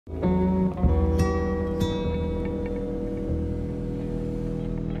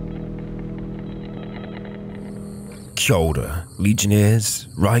Kia ora, Legionnaires,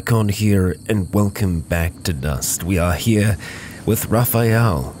 Rycon here, and welcome back to Dust. We are here with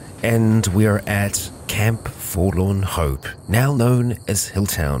Raphael, and we are at Camp Forlorn Hope, now known as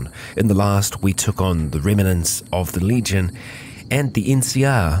Hilltown. In the last, we took on the remnants of the Legion and the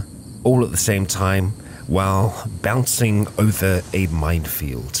NCR, all at the same time, while bouncing over a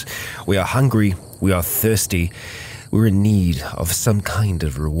minefield. We are hungry, we are thirsty, we're in need of some kind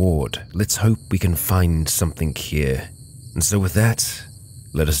of reward. Let's hope we can find something here. And so with that,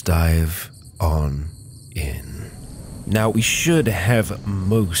 let us dive on in. Now, we should have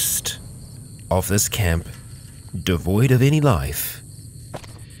most of this camp devoid of any life.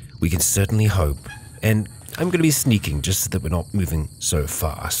 We can certainly hope. And I'm going to be sneaking just so that we're not moving so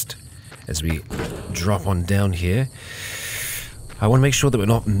fast. As we drop on down here, I want to make sure that we're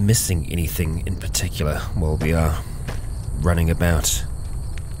not missing anything in particular while we are running about.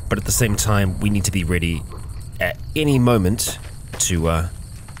 But at the same time, we need to be ready at any moment to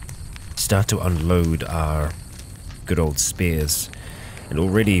start to unload our good old spares. And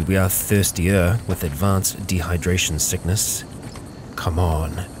already we are thirstier with advanced dehydration sickness. Come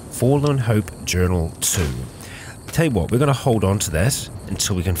on. Forlorn Hope Journal 2. Tell you what, we're going to hold on to that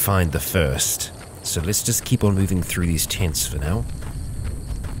until we can find the first. So let's just keep on moving through these tents for now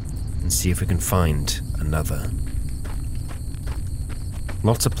and see if we can find another.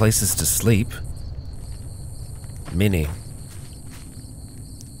 Lots of places to sleep. Many.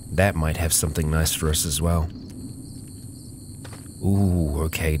 That might have something nice for us as well. Ooh,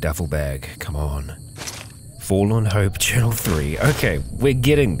 okay, duffel bag, come on. Forlorn Hope Journal 3. Okay, we're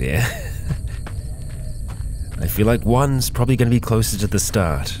getting there. I feel like one's probably going to be closer to the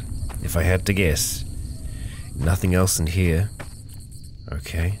start, if I had to guess. Nothing else in here.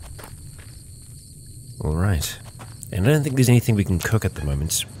 Okay. Alright. And I don't think there's anything we can cook at the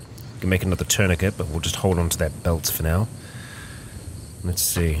moment. We can make another tourniquet, but we'll just hold on to that belt for now. Let's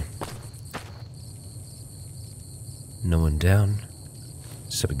see. No one down.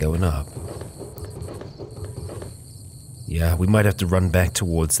 So we're going up. Yeah, we might have to run back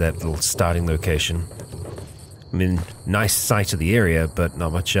towards that little starting location. I mean, nice sight of the area, but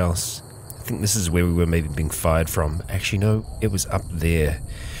not much else. I think this is where we were maybe being fired from. Actually, no, it was up there.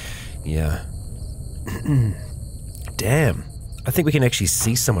 Yeah. Damn. I think we can actually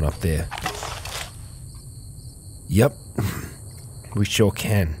see someone up there. Yep. We sure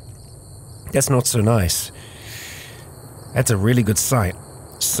can. That's not so nice. That's a really good sight.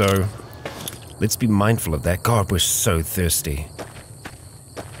 So, let's be mindful of that. God, we're so thirsty.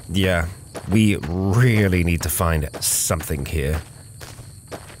 Yeah, we really need to find something here.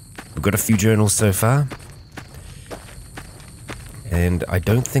 We've got a few journals so far. And I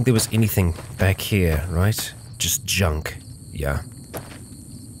don't think there was anything back here, right? Just junk. Yeah.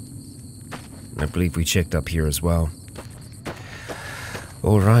 I believe we checked up here as well.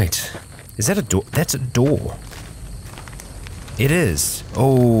 Alright. Is that a door? That's a door. It is.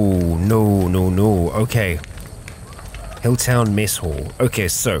 Oh, no, no, no. Okay. Hilltown Mess Hall. Okay,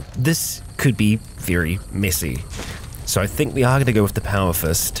 so this could be very messy. So I think we are going to go with the Power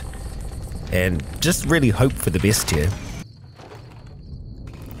Fist. And just really hope for the best here.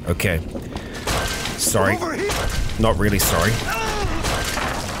 Okay. Sorry. Not really sorry.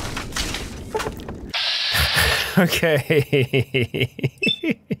 Okay.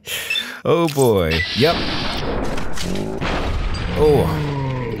 Oh boy. Yep. Oh.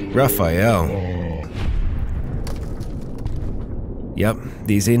 Raphael. Yep.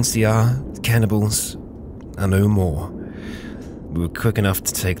 These NCR cannibals are no more. We were quick enough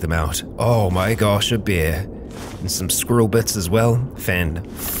to take them out. Oh my gosh, a bear. And some squirrel bits as well.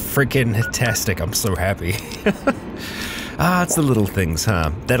 Fan-freaking-tastic. I'm so happy. It's the little things,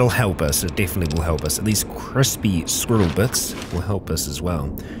 huh? That'll help us. It definitely will help us. And these crispy squirrel bits will help us as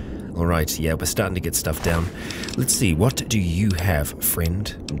well. Alright, yeah, we're starting to get stuff down. Let's see, what do you have,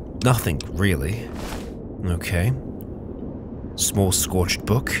 friend? Nothing, really. Okay. Small scorched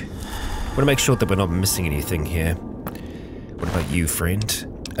book. Want to make sure that we're not missing anything here. What about you, friend?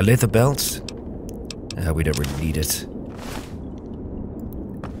 A leather belt? We don't really need it.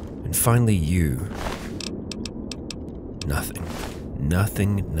 And finally you. Nothing.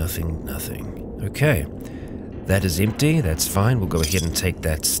 Nothing, nothing, nothing. Okay. That is empty, that's fine. We'll go ahead and take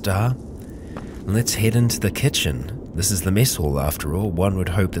that star. And let's head into the kitchen. This is the mess hall after all. One would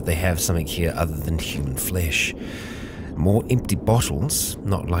hope that they have something here other than human flesh. More empty bottles.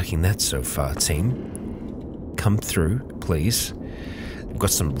 Not liking that so far, team. Come through, please. We've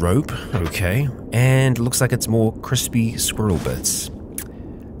got some rope, okay. And looks like it's more crispy squirrel bits.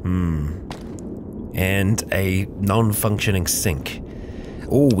 And a non-functioning sink.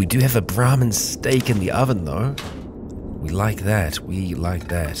 Oh, we do have a Brahmin steak in the oven though. like that. We like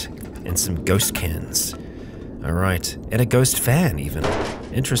that. And some ghost cans. Alright. And a ghost fan, even.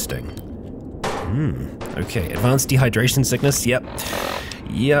 Interesting. Okay. Advanced dehydration sickness. Yep.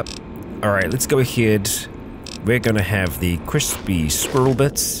 Yep. Alright, let's go ahead. We're going to have the crispy squirrel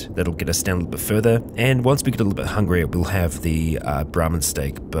bits. That'll get us down a little bit further. And once we get a little bit hungrier, we'll have the Brahmin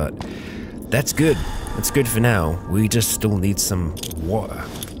steak. But that's good. That's good for now. We just still need some water.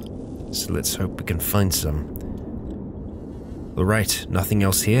 So let's hope we can find some. Alright, nothing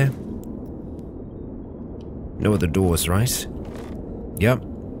else here? No other doors, right? Yep,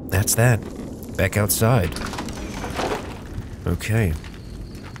 that's that. Back outside. Okay.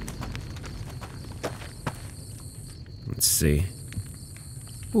 Let's see.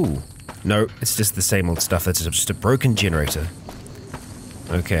 Ooh. No, it's just the same old stuff. That's just a broken generator.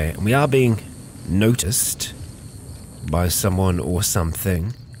 Okay, and we are being noticed by someone or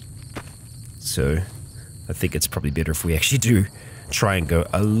something. So, I think it's probably better if we actually do try and go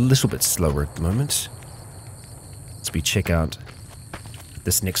a little bit slower at the moment. As we check out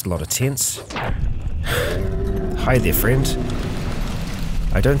this next lot of tents. Hi there, friend.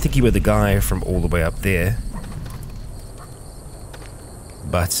 I don't think you were the guy from all the way up there.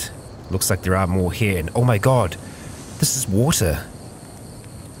 But, looks like there are more here. And oh my god, this is water.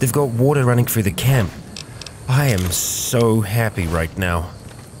 They've got water running through the camp. I am so happy right now.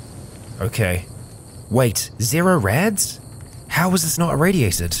 Okay. Wait, 0 rads? How is this not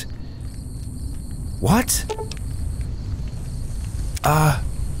irradiated? What?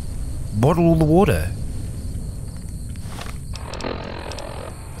 Bottle all the water.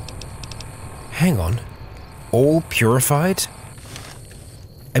 Hang on. All purified?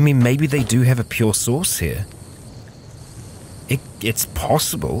 I mean, maybe they do have a pure source here. It's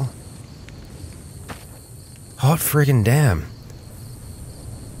possible. Hot friggin' damn.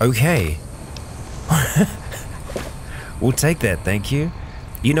 Okay. We'll take that, thank you.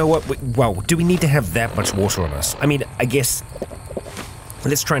 You know what? Well, do we need to have that much water on us? I mean, I guess...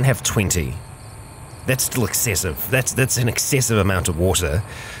 Let's try and have 20. That's still excessive. That's an excessive amount of water.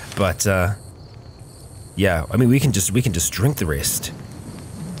 But, yeah, I mean, we can just drink the rest.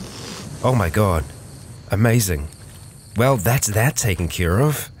 Oh my god. Amazing. Well, that's that taken care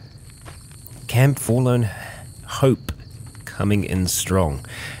of. Camp Forlorn Hope coming in strong.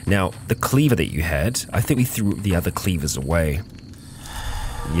 Now, the cleaver that you had, I think we threw the other cleavers away.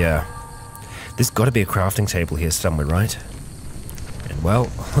 Yeah. There's got to be a crafting table here somewhere, right? And well,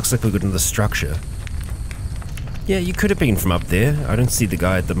 looks like we've got another structure. Yeah, you could have been from up there. I don't see the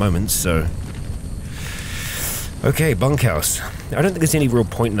guy at the moment, so... Okay, bunkhouse. I don't think there's any real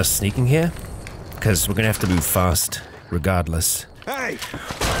point in us sneaking here, because we're going to have to move fast, regardless. Hey!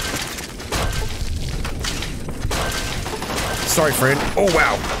 Sorry, friend. Oh,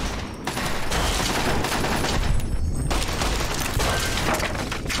 wow.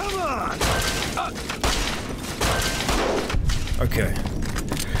 Come on! Okay.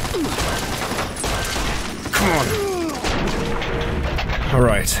 Come on. All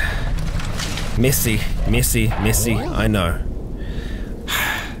right. Messy, I know.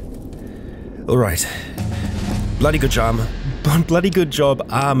 All right. Bloody good job. Bloody good job,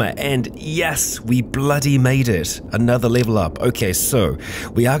 armor, and yes, we bloody made it. Another level up. Okay, so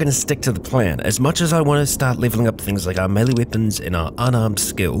we are going to stick to the plan. As much as I want to start leveling up things like our melee weapons and our unarmed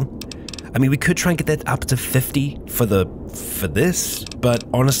skill, I mean, we could try and get that up to 50 for this, but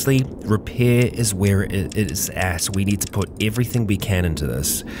honestly, repair is where it is at. We need to put everything we can into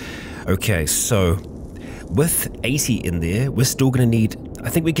this. Okay, so with 80 in there, we're still going to need, I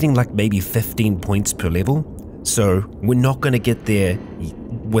think we're getting like maybe 15 points per level. So we're not going to get there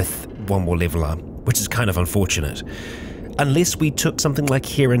with one more level up, which is kind of unfortunate. Unless we took something like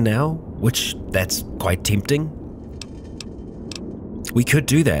Here and Now, which that's quite tempting. We could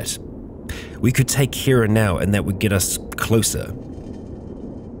do that. We could take Here and Now and that would get us closer.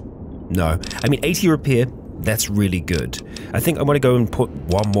 No, I mean 80 repair, that's really good. I think I want to go and put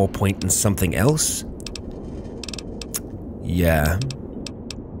one more point in something else. Yeah.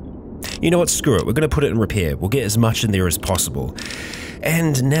 You know what, screw it, we're going to put it in repair. We'll get as much in there as possible.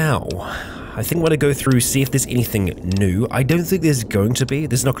 And now, I think I want to go through, see if there's anything new. I don't think there's going to be.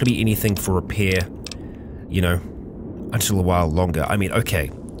 There's not going to be anything for repair, you know, until a while longer. I mean, okay,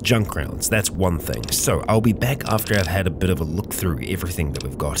 junk rounds, that's one thing. So, I'll be back after I've had a bit of a look through everything that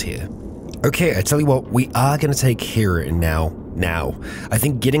we've got here. Okay, I tell you what, we are going to take Here and Now. I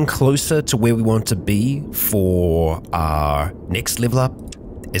think getting closer to where we want to be for our next level up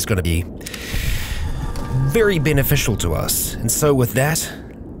is going to be very beneficial to us. And so with that,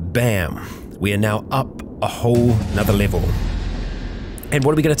 bam, we are now up a whole nother level. And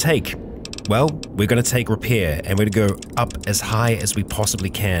what are we going to take? Well, we're going to take repair and we're going to go up as high as we possibly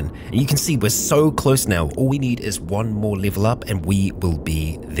can. And you can see we're so close now. All we need is one more level up and we will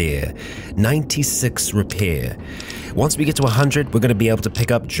be there. 96 repair. Once we get to 100, we're going to be able to pick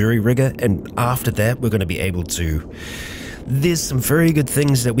up jury rigger, and after that, we're going to be able to... There's some very good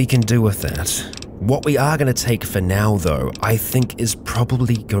things that we can do with that. What we are going to take for now, though, I think is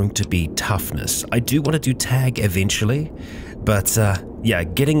probably going to be toughness. I do want to do tag eventually, but yeah,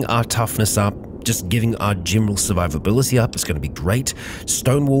 getting our toughness up, just giving our general survivability up is going to be great.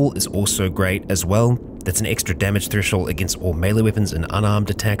 Stonewall is also great as well. That's an extra damage threshold against all melee weapons and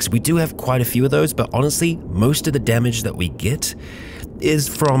unarmed attacks. We do have quite a few of those, but honestly, most of the damage that we get is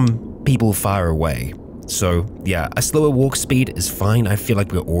from people far away. So yeah, a slower walk speed is fine. I feel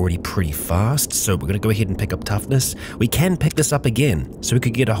like we're already pretty fast, so we're going to go ahead and pick up toughness. We can pick this up again, so we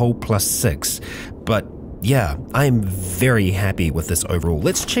could get a whole +6, but yeah, I'm very happy with this overall.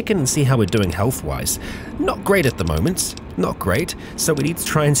 Let's check in and see how we're doing health-wise. Not great at the moment. Not great. So we need to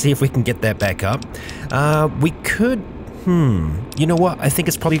try and see if we can get that back up. We could... You know what? I think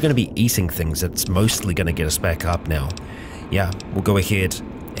it's probably going to be eating things that's mostly going to get us back up now. Yeah, we'll go ahead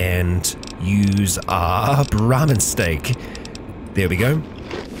and use our ramen steak. There we go.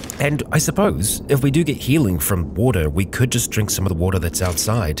 And I suppose, if we do get healing from water, we could just drink some of the water that's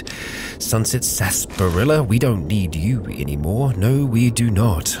outside. Sunset sarsaparilla, we don't need you anymore. No, we do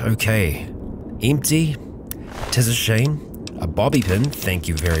not. Okay. Empty. 'Tis a shame. A bobby pin, thank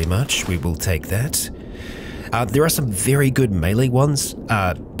you very much. We will take that. There are some very good melee ones,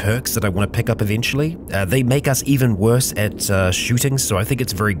 perks that I want to pick up eventually. They make us even worse at shooting, so I think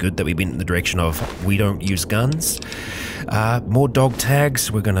it's very good that we went in the direction of we don't use guns. More dog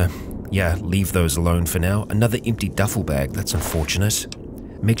tags, we're gonna, yeah, leave those alone for now. Another empty duffel bag, that's unfortunate.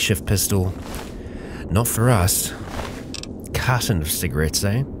 Makeshift pistol, not for us. Carton of cigarettes,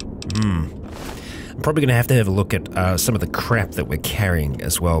 eh? I'm probably going to have a look at some of the crap that we're carrying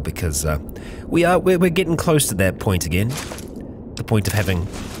as well, because we're getting close to that point again. The point of having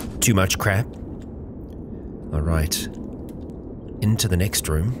too much crap. Alright. Into the next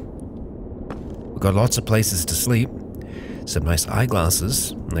room. We've got lots of places to sleep. Some nice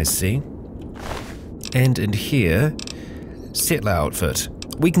eyeglasses, I see. And in here, settler outfit.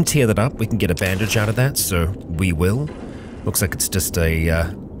 We can tear that up, we can get a bandage out of that, so we will. Looks like it's just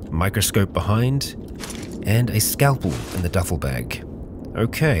a microscope behind, and a scalpel in the duffel bag.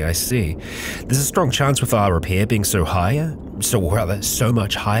 Okay, I see. There's a strong chance with our repair being so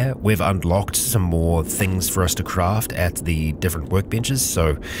much higher, we've unlocked some more things for us to craft at the different workbenches,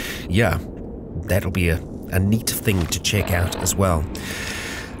 so yeah, that'll be a neat thing to check out as well.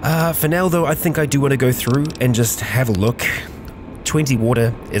 For now though, I think I do want to go through and just have a look. 20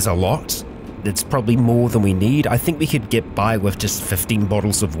 water is a lot. It's probably more than we need. I think we could get by with just 15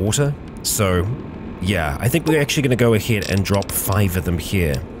 bottles of water. So, yeah, I think we're actually going to go ahead and drop 5 of them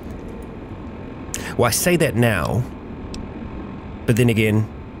here. Well, I say that now, but then again,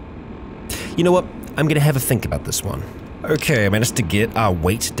 you know what? I'm going to have a think about this one. Okay, I managed to get our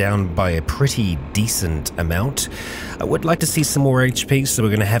weight down by a pretty decent amount. I would like to see some more HP, so we're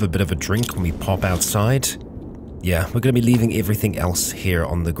going to have a bit of a drink when we pop outside. Yeah, we're going to be leaving everything else here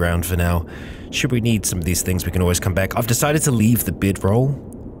on the ground for now. Should we need some of these things, we can always come back. I've decided to leave the bedroll,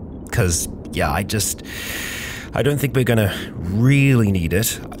 because, yeah, I don't think we're going to really need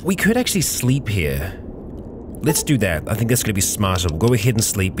it. We could actually sleep here. Let's do that. I think that's going to be smarter. We'll go ahead and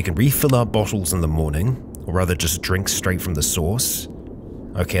sleep. We can refill our bottles in the morning, or rather just drink straight from the source.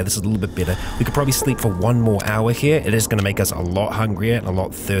 Okay, this is a little bit better. We could probably sleep for 1 more hour here. It is going to make us a lot hungrier and a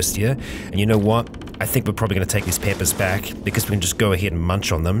lot thirstier. And you know what? I think we're probably going to take these peppers back because we can just go ahead and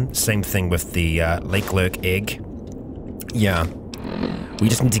munch on them. Same thing with the lake lurk egg. Yeah, we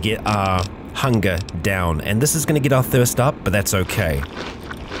just need to get our hunger down. And this is going to get our thirst up, but that's okay.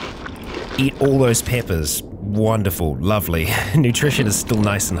 Eat all those peppers. Wonderful, lovely. Nutrition is still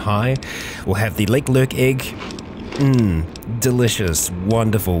nice and high. We'll have the lake lurk egg. Delicious,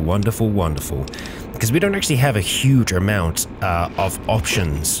 wonderful, wonderful, wonderful. Because we don't actually have a huge amount of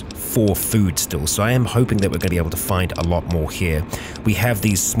options for food still, so I am hoping that we're going to be able to find a lot more here. We have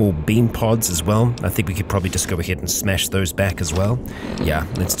these small bean pods as well. I think we could probably just go ahead and smash those back as well. Yeah,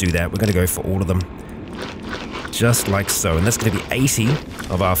 let's do that. We're going to go for all of them. Just like so, and that's going to be 80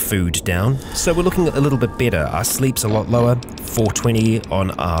 of our food down. So we're looking a little bit better. Our sleep's a lot lower, 420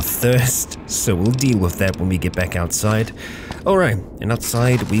 on our thirst, so we'll deal with that when we get back outside. Alright, and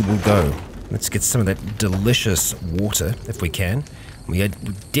outside we will go. Let's get some of that delicious water, if we can. We are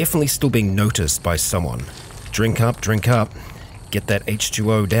definitely still being noticed by someone. Drink up, get that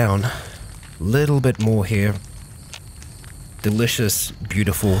H2O down. Little bit more here. Delicious,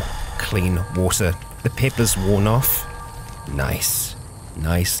 beautiful, clean water. The pepper's worn off. Nice.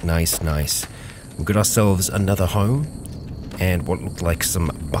 Nice, nice, nice. We've got ourselves another home. And what looked like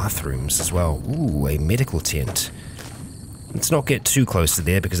some bathrooms as well. Ooh, a medical tent. Let's not get too close to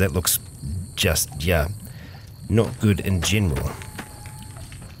there because that looks just, yeah, not good in general.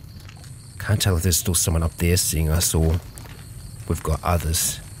 Can't tell if there's still someone up there seeing us or we've got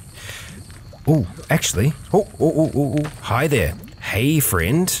others. Oh, actually. Oh. Hi there. Hey,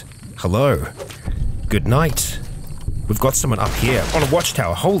 friend. Hello. Good night. We've got someone up here on a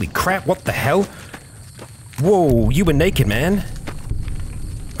watchtower. Holy crap, what the hell? Whoa, you were naked, man.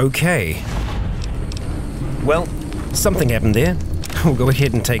 Okay. Well, something happened there. We'll go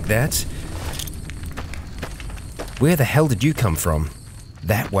ahead and take that. Where the hell did you come from?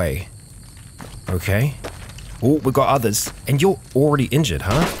 That way. Okay. Oh, we got others. And you're already injured,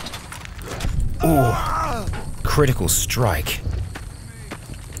 huh? Oh, critical strike.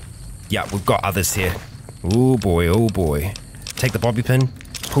 Yeah, we've got others here. Oh boy, oh boy. Take the bobby pin.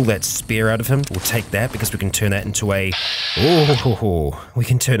 Pull that spear out of him. We'll take that because we can turn that into a... Oh, we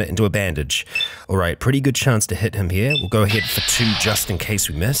can turn it into a bandage. Alright, pretty good chance to hit him here. We'll go ahead for 2 just in case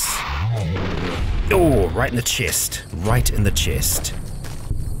we miss. Oh, right in the chest. Right in the chest.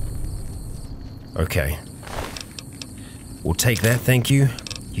 Okay. We'll take that, thank you.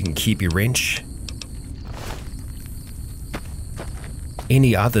 You can keep your wrench.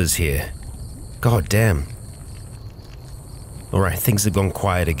 Any others here? God damn. Alright, things have gone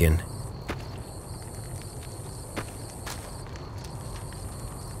quiet again.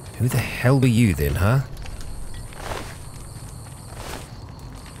 Who the hell were you then, huh?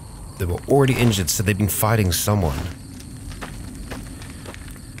 They were already injured, so they've been fighting someone.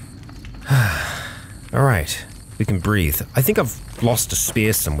 Alright, we can breathe. I think I've lost a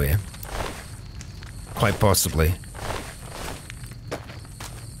spear somewhere. Quite possibly.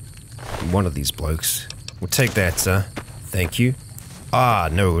 One of these blokes. We'll take that, sir. Thank you. Ah,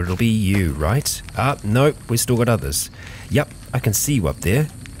 no, it'll be you, right? No, we still got others. Yep, I can see you up there.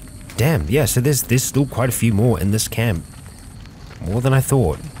 Damn, yeah, so there's still quite a few more in this camp. More than I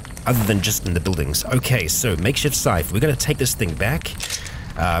thought. Other than just in the buildings. Okay, so makeshift scythe. We're going to take this thing back.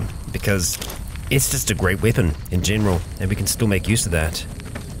 Because it's just a great weapon in general. And we can still make use of that.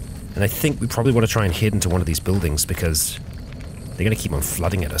 And I think we probably want to try and head into one of these buildings because they're going to keep on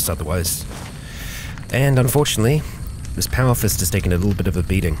flooding at us otherwise. And unfortunately, this power fist has taken a little bit of a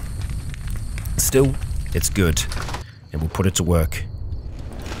beating. Still, it's good. And we'll put it to work.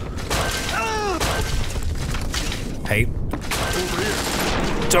 Hey.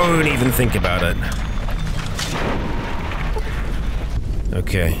 Don't even think about it.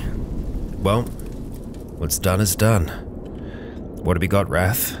 Okay. Well, what's done is done. What have we got,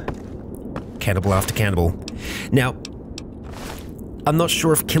 Raph? Cannibal after cannibal. Now, I'm not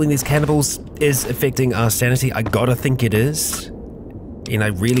sure if killing these cannibals is affecting our sanity. I gotta think it is. And I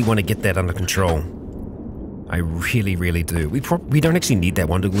really want to get that under control. I really, really do. We don't actually need that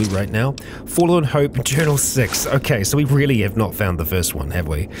one, do we, right now? Forlorn Hope, Journal 6. Okay, so we really have not found the first one, have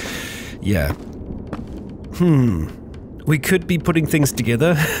we? Yeah. We could be putting things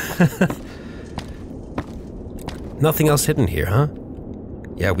together. Nothing else hidden here, huh?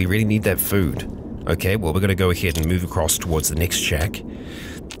 Yeah, we really need that food. Okay, well, we're gonna go ahead and move across towards the next shack.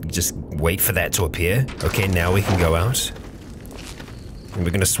 Just wait for that to appear. Okay, now we can go out. And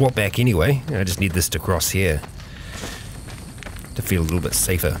we're gonna swap back anyway. I just need this to cross here. To feel a little bit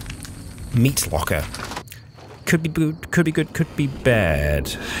safer. Meat locker. Could be good, could be good, could be bad.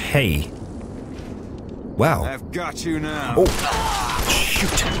 Hey. Wow. I've got you now. Oh,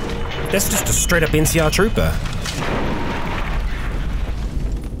 shoot. That's just a straight up NCR trooper.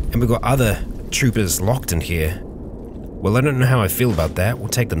 And we've got other troopers locked in here. Well, I don't know how I feel about that. We'll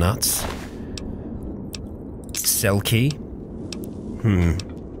take the nuts. Cell key.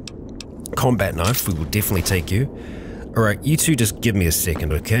 Combat knife, we will definitely take you. Alright, you two just give me a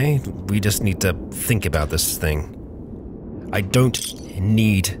second, okay? We just need to think about this thing. I don't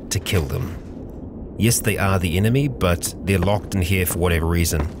need to kill them. Yes, they are the enemy, but they're locked in here for whatever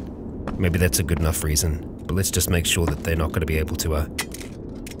reason. Maybe that's a good enough reason. But let's just make sure that they're not going to be able to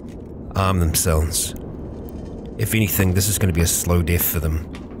arm themselves. If anything, this is going to be a slow death for them.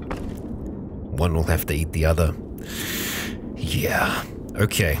 One will have to eat the other. Yeah,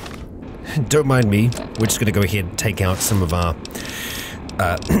 okay. Don't mind me. We're just going to go ahead and take out some of our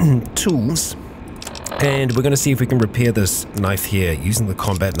tools. And we're going to see if we can repair this knife here using the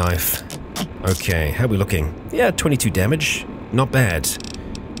combat knife. Okay, how are we looking? Yeah, 22 damage. Not bad.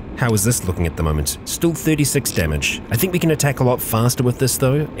 How is this looking at the moment? Still 36 damage. I think we can attack a lot faster with this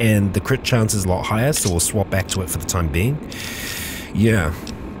though, and the crit chance is a lot higher, so we'll swap back to it for the time being. Yeah.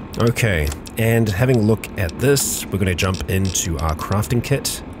 Okay, and having a look at this, we're going to jump into our crafting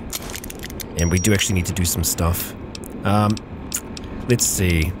kit. And we do actually need to do some stuff. Let's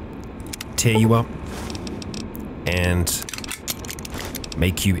see. Tear you up. And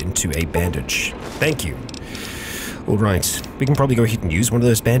make you into a bandage. Thank you. Alright, we can probably go ahead and use one of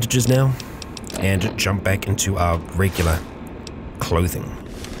those bandages now. And jump back into our regular clothing.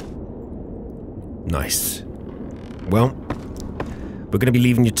 Nice. Well, we're going to be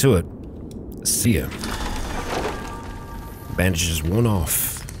leaving you to it. See ya. Bandages worn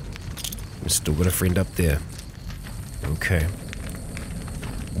off. We've still got a friend up there. Okay.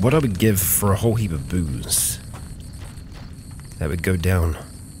 What I would give for a whole heap of booze? That would go down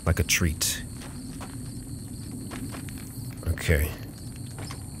like a treat. Okay.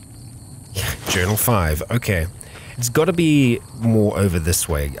 Journal 5. Okay. It's got to be more over this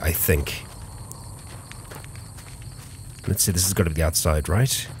way, I think. Let's see, this has got to be the outside,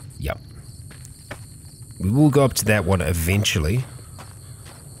 right? Yep. We will go up to that one eventually.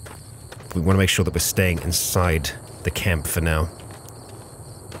 We want to make sure that we're staying inside the camp for now.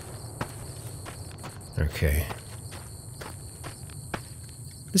 Okay.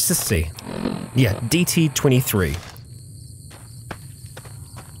 Let's just see. Yeah, DT23.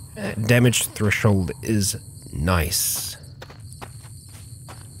 Damage threshold is nice.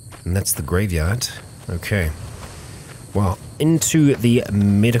 And that's the graveyard. Okay. Well, into the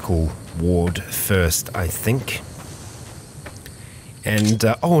medical ward first, I think. And,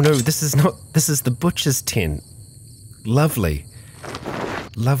 oh no, this is not, this is the butcher's tent. Lovely.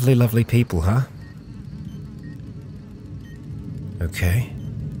 Lovely, lovely people, huh? Okay.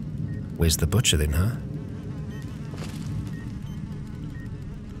 Where's the butcher then, huh?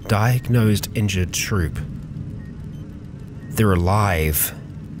 Diagnosed injured troop. They're alive.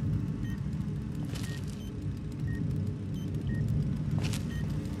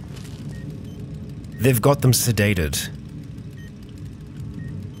 They've got them sedated.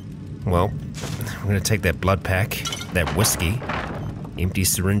 Well, I'm gonna take that blood pack, that whiskey, empty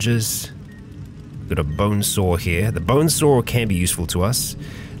syringes. Got a bone saw here. The bone saw can be useful to us.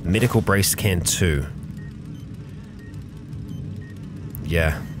 The medical brace can too.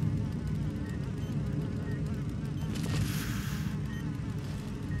 Yeah.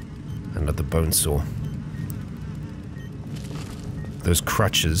 Another bone saw. Those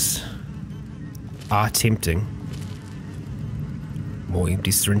crutches are tempting. More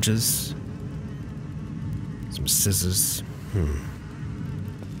empty syringes. Some scissors.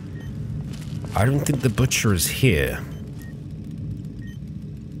 I don't think the butcher is here.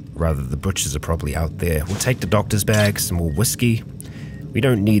 Rather, the butchers are probably out there. We'll take the doctor's bag, some more whiskey. We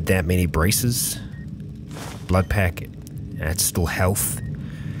don't need that many braces. Blood pack. That's still health.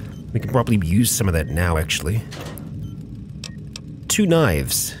 We can probably use some of that now, actually. 2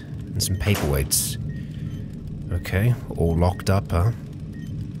 knives and some paperweights. Okay, all locked up, huh?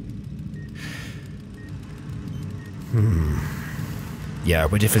 Yeah,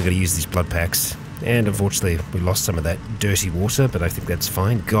 we're definitely going to use these blood packs. And unfortunately, we lost some of that dirty water, but I think that's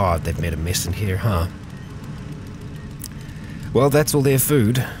fine. God, they've made a mess in here, huh? Well, that's all their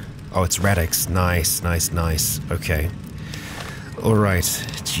food. Oh, it's radix. Nice, nice, nice. Okay. Alright.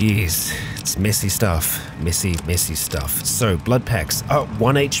 Jeez. It's messy stuff. Messy, messy stuff. So, blood packs. Oh,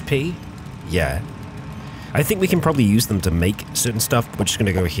 1 HP? Yeah. I think we can probably use them to make certain stuff. We're just going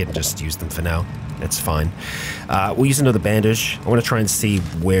to go ahead and just use them for now. That's fine. We'll use another bandage. I want to try and see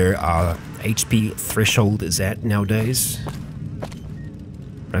where our HP threshold is at nowadays.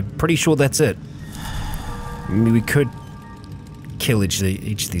 I'm pretty sure that's it. I mean, we could kill each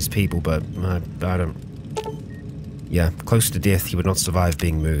of these people, but I don't... Yeah, close to death, he would not survive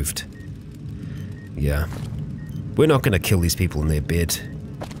being moved. Yeah. We're not going to kill these people in their bed.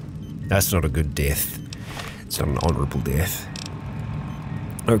 That's not a good death. It's not an honorable death.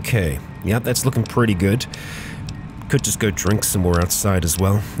 Okay. Yeah, that's looking pretty good. Could just go drink some more outside as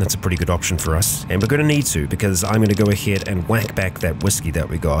well. That's a pretty good option for us. And we're going to need to, because I'm going to go ahead and whack back that whiskey that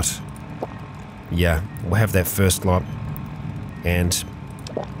we got. Yeah, we'll have that first lot. And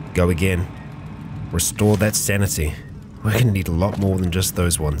go again. Restore that sanity. We're going to need a lot more than just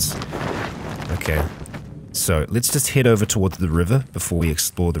those ones. Okay. So, let's just head over towards the river before we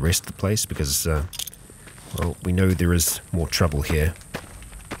explore the rest of the place, because, well, we know there is more trouble here.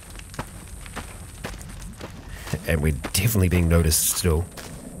 And we're definitely being noticed still.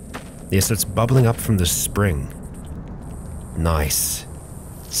 Yeah, so it's bubbling up from the spring. Nice.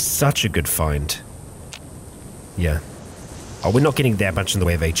 Such a good find. Yeah. Oh, we're not getting that much in the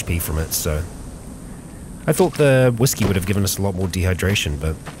way of HP from it, so... I thought the whiskey would have given us a lot more dehydration,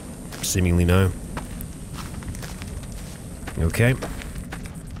 but seemingly no. Okay.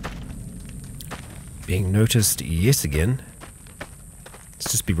 Being noticed yet again.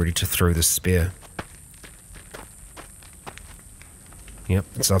 Let's just be ready to throw the spear. Yep,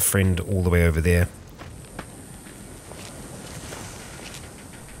 it's our friend all the way over there.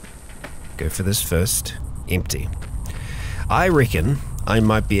 Go for this first. Empty. I reckon I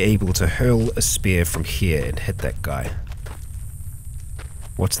might be able to hurl a spear from here and hit that guy.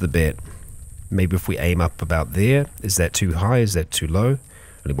 What's the bet? Maybe if we aim up about there. Is that too high? Is that too low?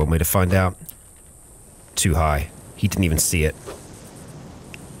 Only one way to find out. Too high. He didn't even see it.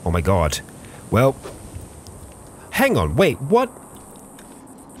 Oh my god. Well, hang on, wait, what?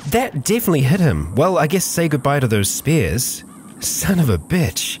 That definitely hit him. Well, I guess say goodbye to those spears. Son of a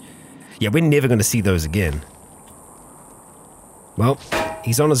bitch. Yeah, we're never going to see those again. Well,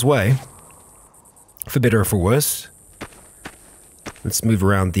 he's on his way. For better or for worse. Let's move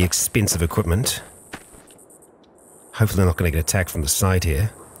around the expensive equipment. Hopefully they're not going to get attacked from the side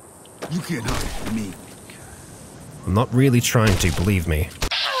here. You can't hide me. I'm not really trying to, believe me.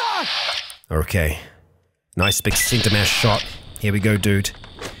 Okay. Nice big center mass shot. Here we go, dude.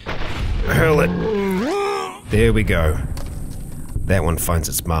 Hurl it. There we go. That one finds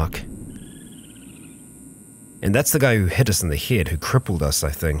its mark. And that's the guy who hit us in the head, who crippled us, I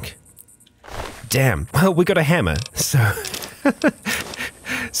think. Damn. Well, we got a hammer, so...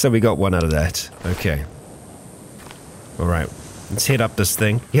 so we got one out of that. Okay. Alright. Let's head up this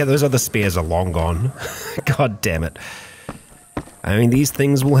thing. Yeah, those other spears are long gone. God damn it. I mean, these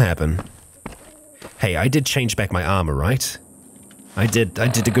things will happen. Hey, I did change back my armor, right? I did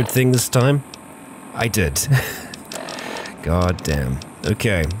a good thing this time. I did. God damn.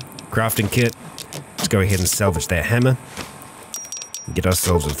 Okay. Crafting kit. Let's go ahead and salvage that hammer. And get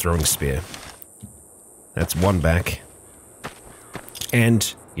ourselves a throwing spear. That's one back.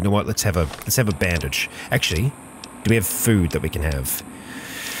 And you know what? Let's have a bandage. Actually, do we have food that we can have?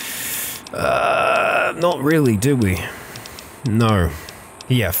 Not really, do we? No.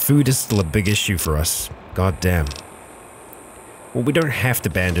 Yeah, food is still a big issue for us. God damn. Well, we don't have to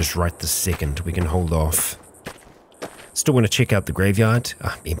bandage right this second. We can hold off. Still want to check out the graveyard?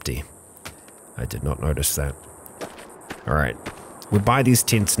 Ah, empty. I did not notice that. Alright. We'll buy these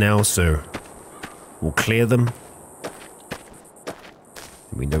tents now, so we'll clear them.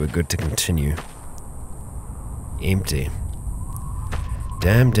 We know we're good to continue. Empty.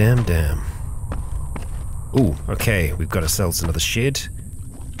 Damn, damn, damn. Ooh, okay, we've got ourselves another shed.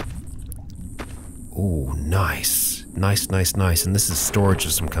 Ooh, nice. Nice, nice, nice. And this is storage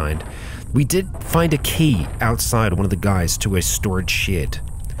of some kind. We did find a key outside one of the guys to a storage shed.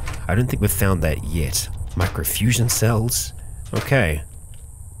 I don't think we've found that yet. Microfusion cells? Okay.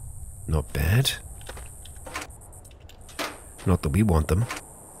 Not bad. Not that we want them.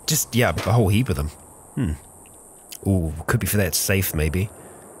 Just, yeah, a whole heap of them. Ooh, could be for that safe, maybe.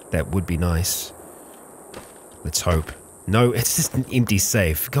 That would be nice. Let's hope. No, it's just an empty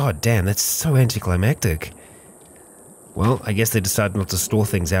safe. God damn, that's so anticlimactic. Well, I guess they decided not to store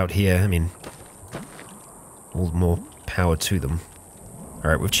things out here. I mean, all the more power to them.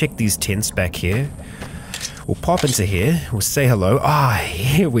 Alright, we've checked these tents back here. We'll pop into here. We'll say hello. Ah,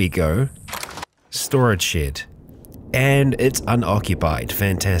 here we go. Storage shed. And it's unoccupied.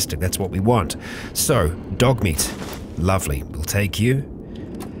 Fantastic. That's what we want. So, dog meat. Lovely. We'll take you.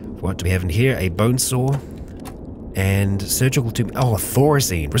 What do we have in here? A bone saw. And surgical tube. Oh,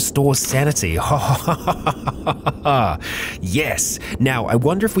 Thorazine. Restores sanity. Yes. Now, I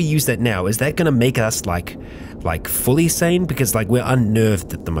wonder if we use that now. Is that going to make us, like fully sane? Because, like, we're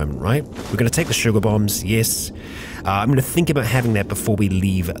unnerved at the moment, right? We're going to take the sugar bombs. Yes. I'm going to think about having that before we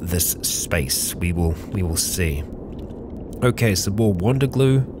leave this space. We will see. Okay, some more Wonder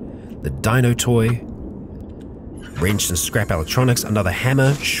Glue, the Dino Toy, wrench and scrap electronics, another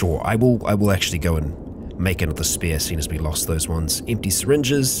hammer. Sure, I will actually go and make another spear, seeing as we lost those ones. Empty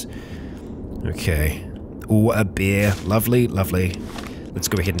syringes. Okay. Ooh, a bear. Lovely, lovely. Let's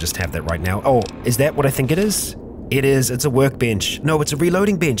go ahead and just have that right now. Oh, is that what I think it is? It is. It's a workbench. No, it's a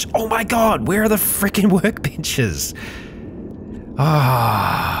reloading bench. Oh my god, where are the freaking workbenches?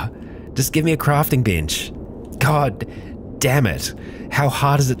 Ah, just give me a crafting bench. God damn it. How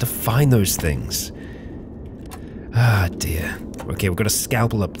hard is it to find those things? Ah, dear. Okay, we've got a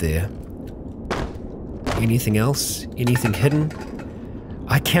scalpel up there. Anything else? Anything hidden?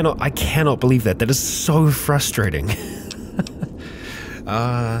 I cannot believe that. That is so frustrating.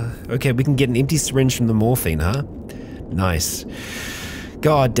 Okay, we can get an empty syringe from the morphine, huh? Nice.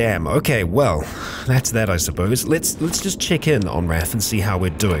 God damn. Okay, well, that's that, I suppose. Let's just check in on Raph and see how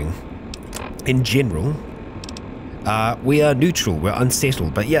we're doing. In general, we are neutral, we're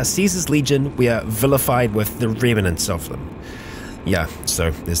unsettled, but yeah, Caesar's Legion, we are vilified with the remnants of them. Yeah,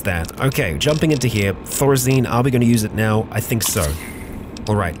 so there's that. Okay, jumping into here. Thorazine, are we going to use it now? I think so.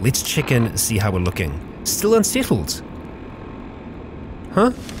 Alright, let's check in and see how we're looking. Still unsettled.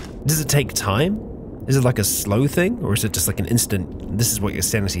 Huh? Does it take time? Is it like a slow thing? Or is it just like an instant, this is what your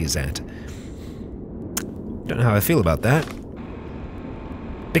sanity is at? Don't know how I feel about that.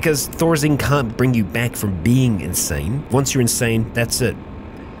 Because Thorazine can't bring you back from being insane. Once you're insane, that's it.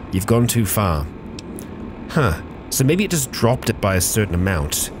 You've gone too far. Huh. So maybe it just dropped it by a certain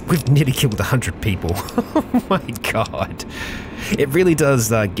amount. We've nearly killed 100 people. Oh my god. It really does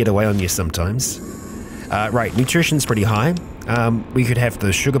get away on you sometimes. Right, nutrition's pretty high. We could have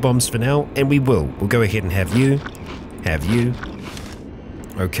the sugar bombs for now, and we will. We'll go ahead and have you. Have you.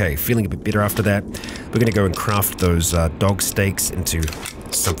 Okay, feeling a bit better after that. We're going to go and craft those dog steaks into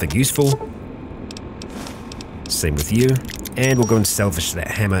something useful. Same with you. And we'll go and salvage that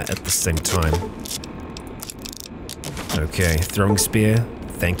hammer at the same time. Okay, throwing spear.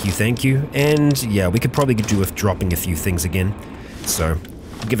 Thank you, thank you. And yeah, we could probably do with dropping a few things again. So,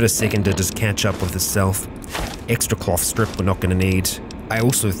 give it a second to just catch up with itself. Extra cloth strip we're not going to need. I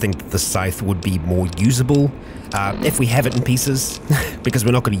also think that the scythe would be more usable if we have it in pieces, because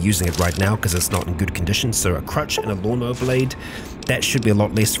we're not going to be using it right now because it's not in good condition. So a crutch and a lawnmower blade, that should be a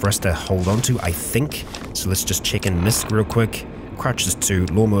lot less for us to hold on to, I think. So let's just check in MISC real quick. Crutch is 2,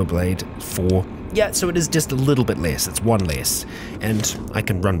 lawnmower blade 4. Yeah, so it is just a little bit less. It's 1 less. And I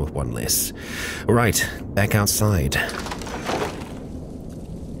can run with 1 less. Alright, back outside.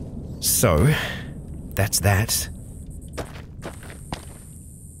 So, that's that.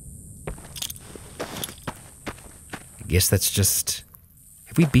 I guess that's just...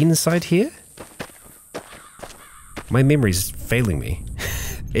 Have we been inside here? My memory's failing me.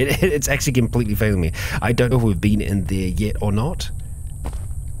 It's actually completely failing me. I don't know if we've been in there yet or not.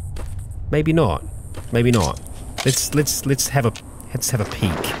 Maybe not. Maybe not. Let's have a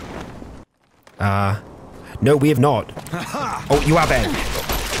peek. No, we have not. Oh, you are bad.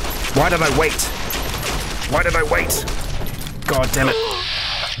 Why did I wait? Why did I wait? God damn it.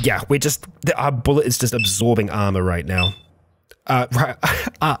 Yeah, we're just... Our bullet is just absorbing armor right now. Right,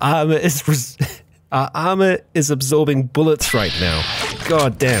 our armor is absorbing bullets right now.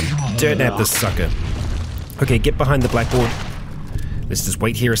 God damn. Dirt nap this sucker. Okay, get behind the blackboard. Let's just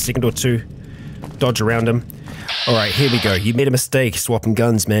wait here a second or two. Dodge around him. Alright, here we go. You made a mistake swapping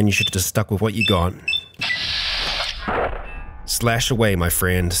guns, man. You should have just stuck with what you got. Slash away, my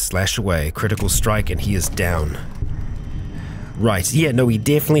friend. Slash away. Critical strike, and he is down. Right. Yeah, no, he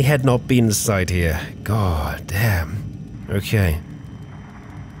definitely had not been inside here. God damn. Okay.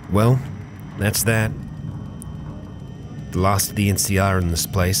 Well, that's that. The last of the NCR in this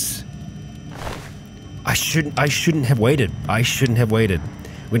place. I shouldn't have waited. I shouldn't have waited.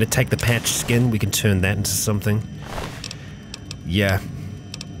 We're gonna take the patch skin. We can turn that into something. Yeah.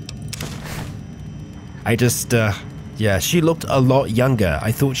 I just, yeah, she looked a lot younger.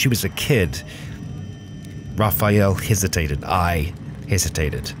 I thought she was a kid. Raphael hesitated. I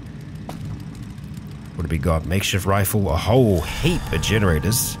hesitated. What have we got? Makeshift rifle, a whole heap of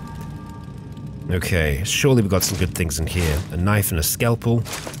generators. Okay, surely we've got some good things in here. A knife and a scalpel.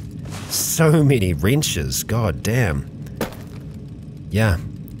 So many wrenches, god damn. Yeah,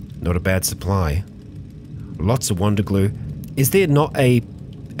 not a bad supply. Lots of wonder glue. Is there not a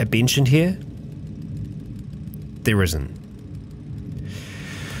bench in here? There isn't.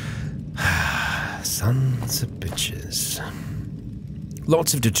 Sons of bitches.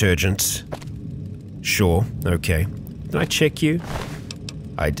 Lots of detergent. Sure, okay. Did I check you?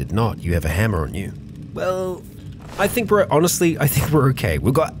 I did not. You have a hammer on you. Well, I think we're, honestly, I think we're okay.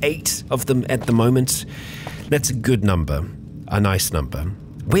 We've got 8 of them at the moment. That's a good number. A nice number.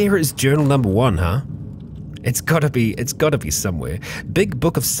 Where is journal number 1, huh? It's gotta be somewhere. Big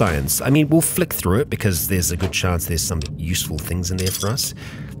Book of Science. I mean, we'll flick through it because there's a good chance there's some useful things in there for us.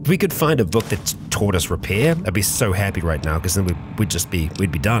 If we could find a book that taught us repair, I'd be so happy right now because then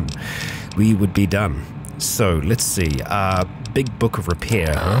we'd be done. We would be done. So, let's see. Big Book of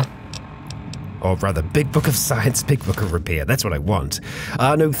Repair, huh? Or rather, Big Book of Science, Big Book of Repair. That's what I want.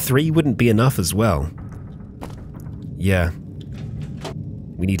 No, 3 wouldn't be enough as well. Yeah.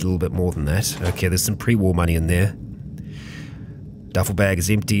 We need a little bit more than that. Okay, there's some pre-war money in there. Duffel bag is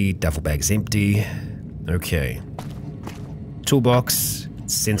empty. Duffel bag is empty. Okay. Toolbox.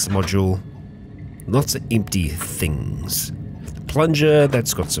 Sensor module. Lots of empty things. Plunger,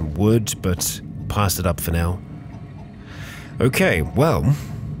 that's got some wood, but pass it up for now. Okay, well,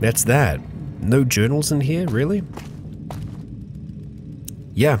 that's that. No journals in here, really?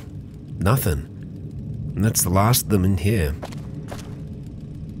 Yeah, nothing. And that's the last of them in here.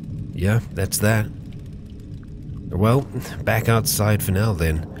 Yeah, that's that. Well, back outside for now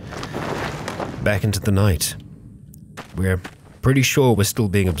then. Back into the night. We're pretty sure we're still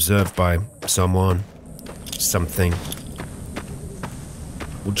being observed by someone, something.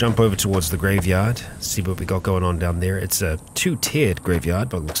 We'll jump over towards the graveyard, see what we got going on down there. It's a two-tiered graveyard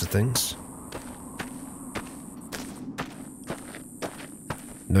by the looks of things.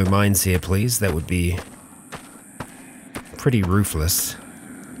 No mines here, please. That would be pretty ruthless.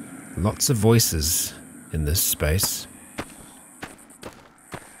 Lots of voices in this space.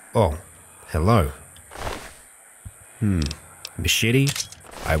 Oh, hello. Machete?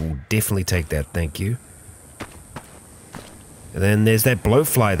 I will definitely take that, thank you. And then there's that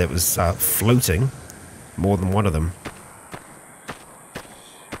blowfly that was floating. More than one of them.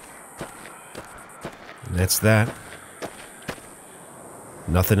 And that's that.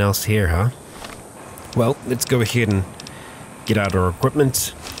 Nothing else here, huh? Well, let's go ahead and get out our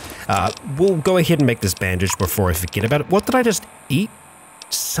equipment. We'll go ahead and make this bandage before I forget about it. What did I just eat?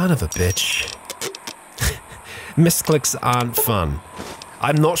 Son of a bitch. Misclicks aren't fun.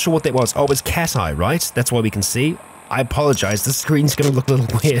 I'm not sure what that was. Oh, it was cat eye, right? That's why we can see. I apologize. The screen's going to look a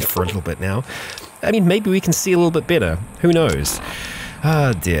little weird for a little bit now. I mean, maybe we can see a little bit better. Who knows?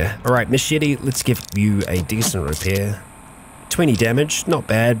 Ah, dear. Alright, Machete, let's give you a decent repair. 20 damage, not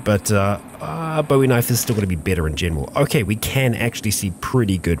bad, but Bowie knife is still going to be better in general. Okay, we can actually see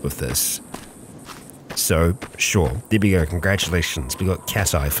pretty good with this. So, sure, there we go, congratulations, we got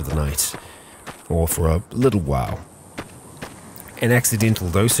cat eye for the night. Or for a little while. An accidental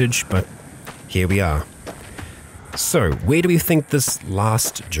dosage, but here we are. So, where do we think this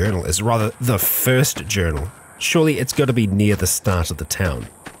last journal is? Rather, the first journal. Surely it's got to be near the start of the town.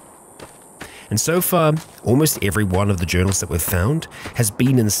 And so far, almost every one of the journals that we've found has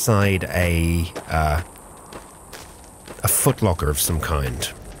been inside a footlocker of some kind.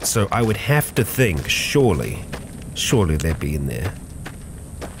 So I would have to think, surely they'd be in there.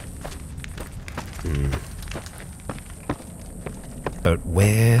 But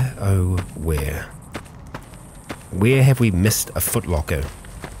where, oh where? Where have we missed a footlocker?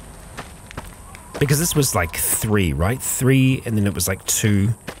 Because this was like 3, right? 3, and then it was like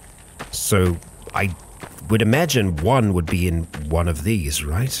 2. So, I would imagine 1 would be in one of these,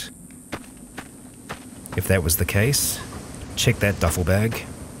 right? If that was the case. Check that duffel bag.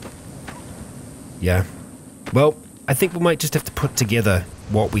 Yeah. Well, I think we might just have to put together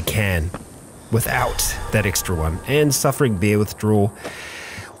what we can without that extra one. And suffering beer withdrawal.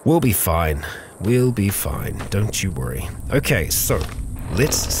 We'll be fine. We'll be fine. Don't you worry. Okay, so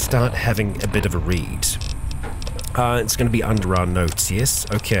let's start having a bit of a read. It's going to be under our notes, yes?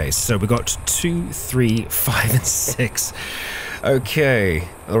 Okay, so we got 2, 3, 5, and 6. Okay,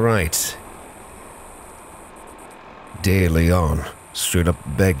 alright. De Leon straight up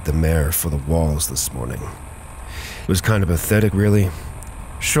begged the mayor for the walls this morning. It was kind of pathetic, really.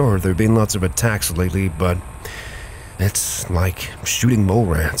 Sure, there have been lots of attacks lately, but it's like shooting mole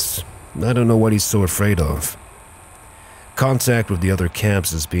rats. I don't know what he's so afraid of. Contact with the other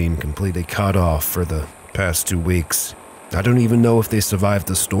camps has been completely cut off for the past 2 weeks. I don't even know if they survived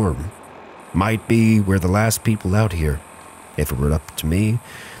the storm. Might be we're the last people out here. If it were up to me,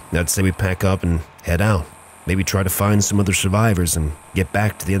 I'd say we pack up and head out. Maybe try to find some other survivors and get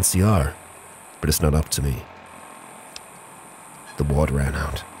back to the NCR. But it's not up to me. The water ran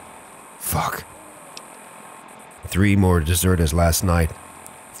out. Fuck. 3 more deserters last night.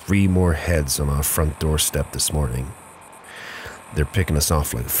 3 more heads on our front doorstep this morning. They're picking us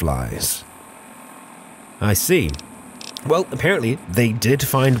off like flies. I see. Well, apparently they did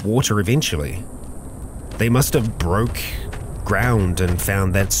find water eventually. They must have broke ground and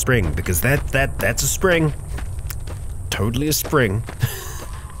found that spring, because that's a spring. Totally a spring.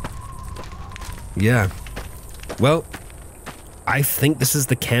 Yeah. Well, I think this is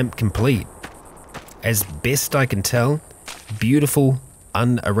the camp complete. As best I can tell, beautiful,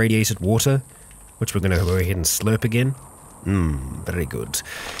 unirradiated water, which we're going to go ahead and slurp again. Very good.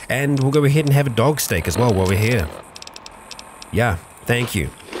 And we'll go ahead and have a dog steak as well while we're here. Yeah, thank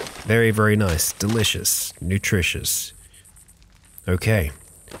you. Very, very nice. Delicious. Nutritious. Okay.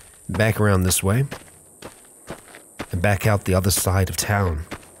 Back around this way. And back out the other side of town.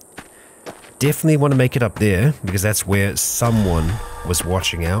 Definitely want to make it up there, because that's where someone was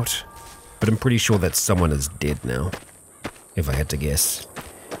watching out. But I'm pretty sure that someone is dead now, if I had to guess.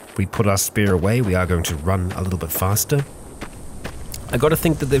 If we put our spear away, we are going to run a little bit faster. I gotta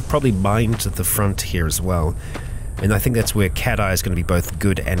think that they've probably mined at the front here as well. And I think that's where Cat Eye is going to be both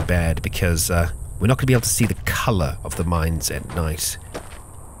good and bad, because we're not going to be able to see the color of the mines at night.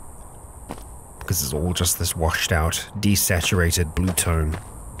 Because it's all just this washed out, desaturated blue tone.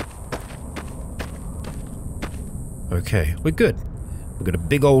 Okay, we're good. We've got a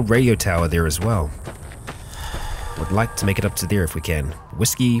big old radio tower there as well. Would like to make it up to there if we can.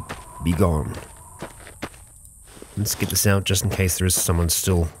 Whiskey, be gone. Let's get this out just in case there is someone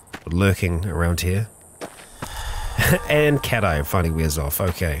still lurking around here. And cat eye finally wears off,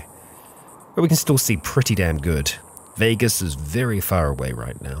 okay. But we can still see pretty damn good. Vegas is very far away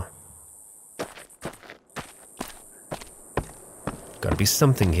right now. Gotta be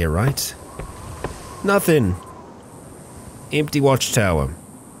something here, right? Nothing. Empty watchtower.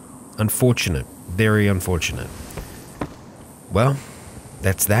 Unfortunate. Very unfortunate. Well,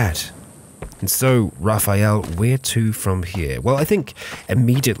 that's that. And so, Raphael, where to from here? Well, I think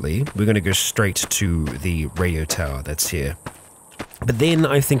immediately we're going to go straight to the radio tower that's here. But then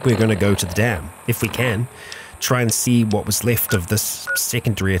I think we're going to go to the dam, if we can. Try and see what was left of this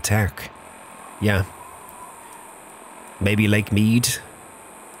secondary attack. Yeah. Maybe Lake Mead.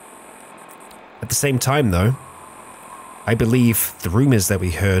 At the same time, though, I believe the rumors that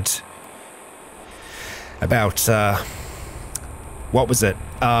we heard about, what was it?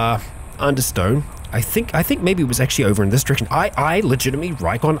 Understone. I think maybe it was actually over in this direction. I legitimately,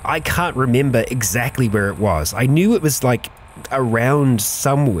 Rycon, I can't remember exactly where it was. I knew it was like around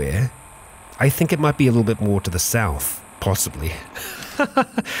somewhere. I think it might be a little bit more to the south, possibly.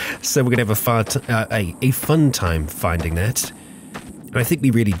 So we're gonna have a fun time finding that. And I think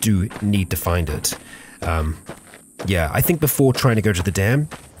we really do need to find it. Yeah, I think before trying to go to the dam,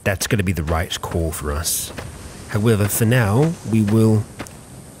 that's gonna be the right call for us. However, for now, we will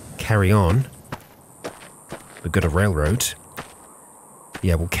carry on. We've got a railroad.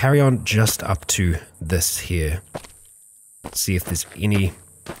 Yeah, we'll carry on just up to this here. See if there's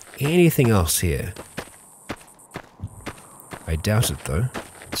anything else here. I doubt it though.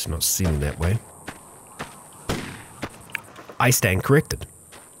 It's not seeming that way. I stand corrected.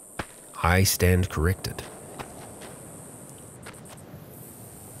 I stand corrected.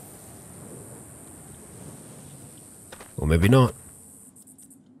 Or maybe not.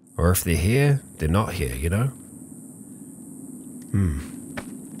 Or if they're here, they're not here, you know?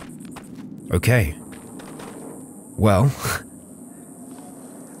 Okay. Well,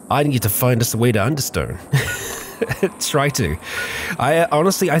 I need to find us a way to Understone. Try to.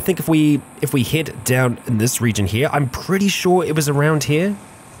 Honestly, I think if we head down in this region here, I'm pretty sure it was around here.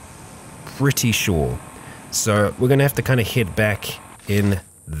 Pretty sure. So we're gonna have to kind of head back in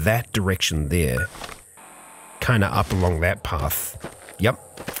that direction there. Kind of up along that path. Yep.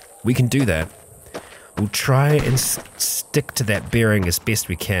 We can do that. We'll try and stick to that bearing as best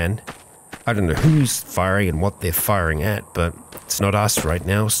we can. I don't know who's firing and what they're firing at, but it's not us right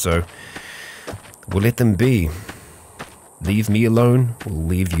now, so we'll let them be. Leave me alone, we'll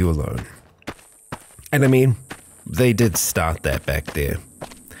leave you alone. And I mean, they did start that back there.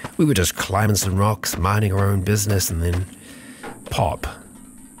 We were just climbing some rocks, minding our own business, and then pop.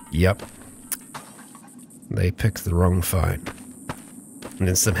 Yep. They picked the wrong fight. And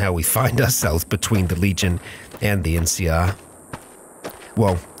then somehow we find ourselves between the Legion and the NCR.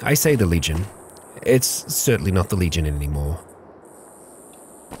 Well, I say the Legion. It's certainly not the Legion anymore.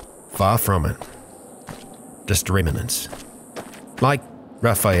 Far from it. Just remnants. Like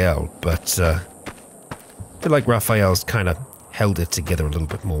Raphael, but I feel like Raphael's kind of held it together a little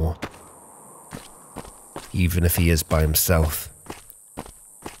bit more. Even if he is by himself.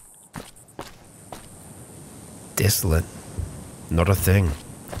 Desolate. Not a thing.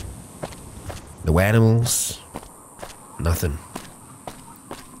 No animals. Nothing.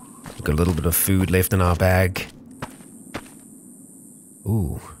 We've got a little bit of food left in our bag.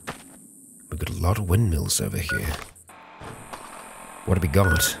 Ooh. We've got a lot of windmills over here. What have we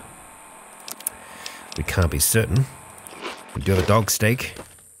got? We can't be certain. We do have a dog steak,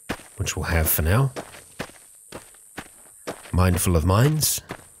 which we'll have for now. Mindful of mines.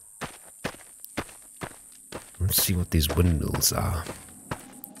 Let's see what these windmills are.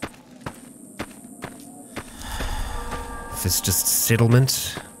 If it's just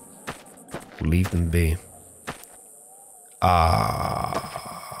settlement, we'll leave them be.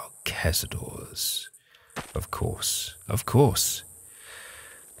 Ah, cazadors. Of course, of course.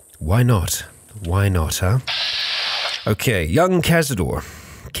 Why not? Why not, huh? Okay, young cazador.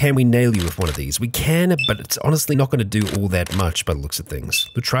 Can we nail you with one of these? We can, but it's honestly not going to do all that much by the looks of things.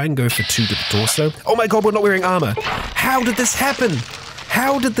 We'll try and go for 2 to the torso. Oh my god, we're not wearing armor. How did this happen?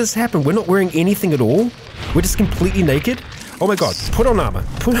 How did this happen? We're not wearing anything at all? We're just completely naked? Oh my god, put on armor.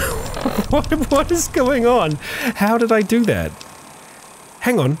 What is going on? How did I do that?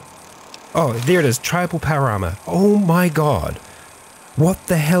 Hang on. Oh, there it is. Tribal power armor. Oh my god. What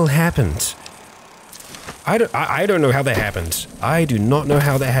the hell happened? I don't know how that happened. I do not know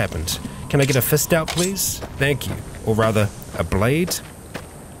how that happened. Can I get a fist out, please? Thank you. Or rather, a blade.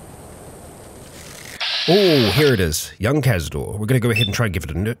 Oh, here it is. Young Cazador. We're going to go ahead and try and give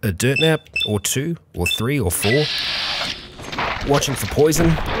it a dirt nap, or 2, or 3, or 4. Watching for poison.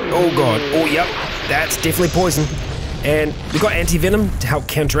 Oh god. Oh, yep. That's definitely poison. And we've got anti-venom to help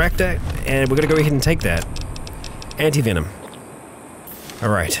counteract that, and we're going to go ahead and take that. Anti-venom.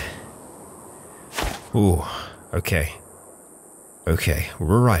 Alright. Ooh, okay. Okay,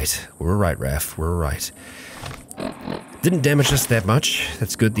 we're right. We're right, Raph. We're right. Didn't damage us that much.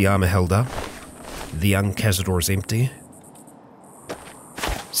 That's good, the armor held up. The young Cazador is empty.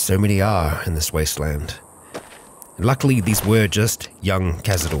 So many are in this wasteland. And luckily, these were just young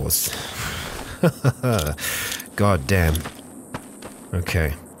Cazadors. God damn.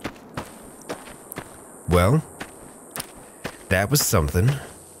 Okay. Well, that was something.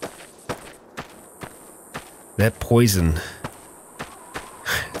 That poison.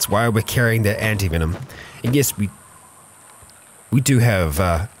 That's why we're carrying that anti-venom. And yes, we do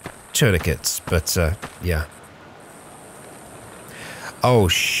have tourniquets, but yeah. Oh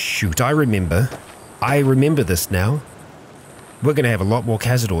shoot, I remember this now. We're gonna have a lot more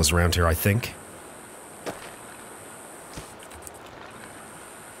Cazadors around here, I think.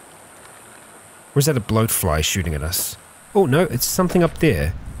 Or is that a bloatfly shooting at us? Oh no, it's something up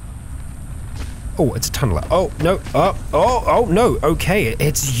there. Oh, it's a tunneler. Oh, no. Oh, no. Okay,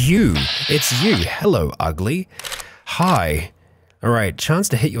 it's you. It's you. Hello, ugly. Hi. Alright, chance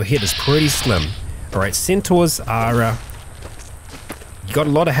to hit your head is pretty slim. Alright, centaurs are, you got a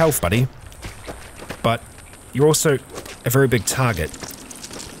lot of health, buddy. But you're also a very big target.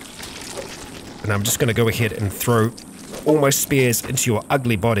 And I'm just gonna go ahead and throw all my spears into your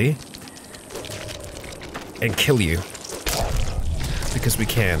ugly body. And kill you. Because we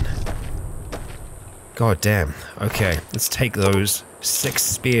can. God damn. Okay, let's take those 6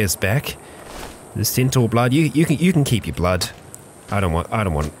 spears back. The centaur blood. You can keep your blood. I don't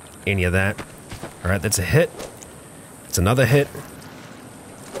want any of that. Alright, that's a hit. It's another hit.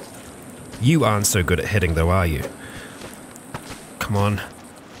 You aren't so good at hitting though, are you? Come on.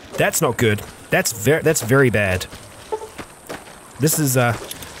 That's not good. That's very bad. This is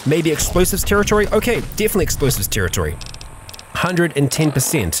maybe explosives territory? Okay, definitely explosives territory.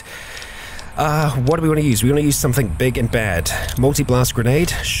 110%. What do we want to use? We want to use something big and bad. Multi-blast grenade?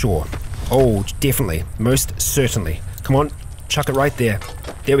 Sure. Oh, definitely. Most certainly. Come on, chuck it right there.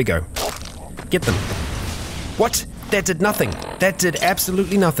 There we go. Get them. What? That did nothing. That did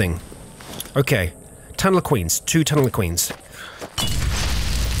absolutely nothing. Okay. Tunneler Queens. 2 Tunneler Queens.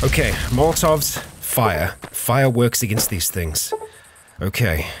 Okay, Molotovs, fire. Fire works against these things.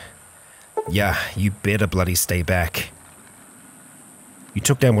 Okay. Yeah, you better bloody stay back. You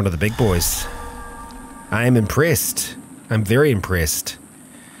took down one of the big boys. I am impressed. I'm very impressed.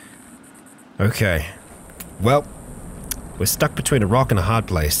 Okay. Well, we're stuck between a rock and a hard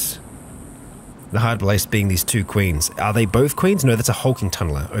place. The hard place being these 2 queens. Are they both queens? No, that's a hulking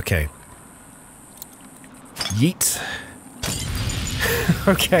tunneler. Okay. Yeet.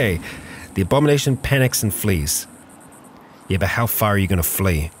 Okay. The abomination panics and flees. Yeah, but how far are you going to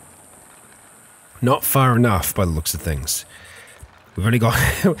flee? Not far enough by the looks of things. We've only got...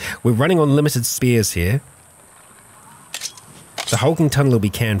 we're running on limited spears here. The hulking tunneler we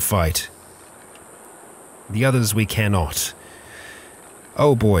can fight. The others we cannot.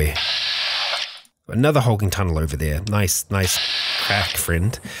 Oh boy. Another hulking tunnel over there. Nice crack,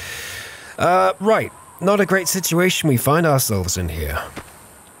 friend. Right. Not a great situation we find ourselves in here.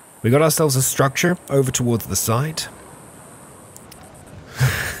 We got ourselves a structure over towards the side.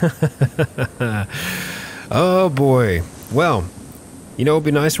 Oh boy. Well, you know what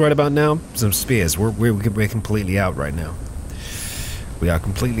would be nice right about now? Some spears. We're completely out right now. We are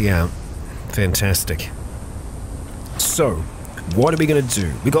completely out. Fantastic. So, what are we going to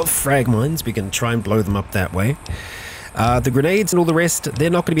do? We got frag mines. We can try and blow them up that way. The grenades and all the rest, they're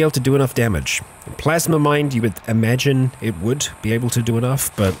not going to be able to do enough damage. Plasma mine, you would imagine it would be able to do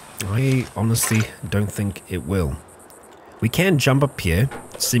enough, but I honestly don't think it will. We can jump up here,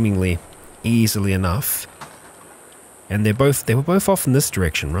 seemingly easily enough. And they were both off in this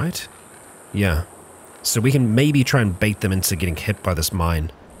direction, right? Yeah. So we can maybe try and bait them into getting hit by this mine.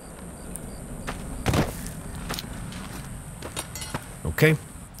 Okay.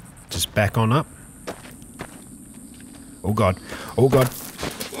 Just back on up. Oh god. Oh god.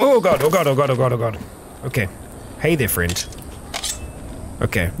 Oh god. Oh god. Oh god. Oh god. Oh god. Okay. Hey there, friend.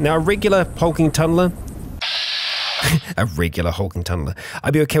 Okay. Now a regular hulking tunneler. A regular hulking tunneler.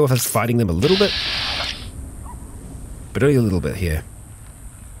 I'd be okay with us fighting them a little bit. But only a little bit here.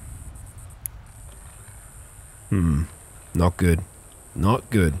 Not good. Not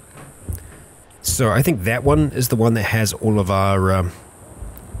good. So I think that one is the one that has all of our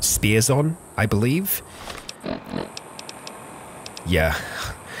spears on, I believe. Yeah.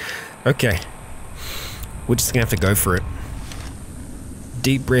 Okay. We're just gonna have to go for it.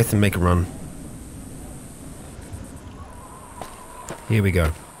 Deep breath and make a run. Here we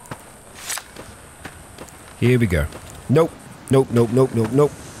go. Here we go. Nope. Nope, nope, nope, nope,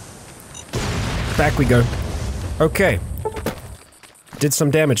 nope. Back we go. Okay. Did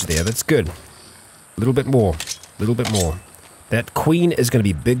some damage there, that's good. A little bit more. A little bit more. That queen is gonna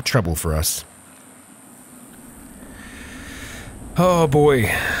be big trouble for us. Oh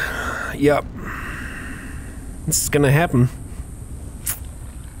boy. Yep. This is gonna happen.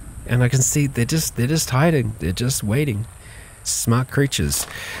 And I can see they're just hiding. They're just waiting. Smart creatures.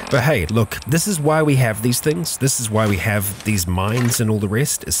 But hey, look, this is why we have these things. This is why we have these mines and all the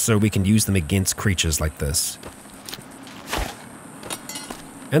rest, is so we can use them against creatures like this.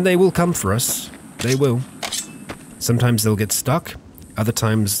 And they will come for us. They will. Sometimes they'll get stuck. Other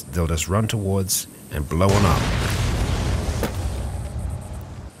times they'll just run towards and blow on up.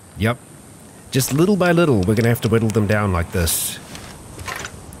 Yep. Just little by little, we're gonna have to whittle them down like this.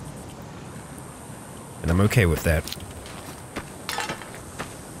 And I'm okay with that.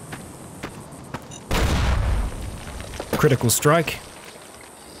 Critical strike.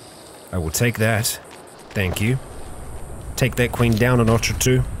 I will take that. Thank you. Take that queen down a notch or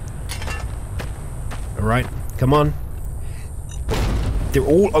two. Alright, come on. They're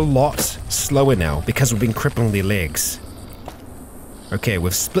all a lot slower now because we've been crippling their legs. Okay,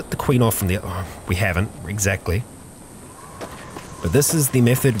 we've split the queen off from the... Oh, we haven't, exactly. But this is the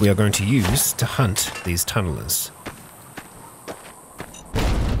method we are going to use to hunt these tunnelers.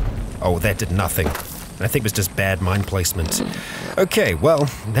 Oh, that did nothing. I think it was just bad mine placement. Okay, well,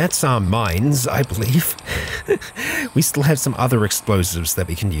 that's our mines, I believe. We still have some other explosives that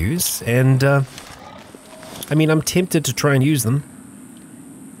we can use, and, I mean, I'm tempted to try and use them.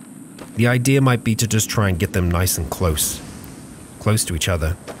 The idea might be to just try and get them nice and close to each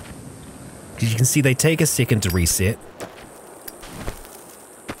other. Because you can see they take a second to reset.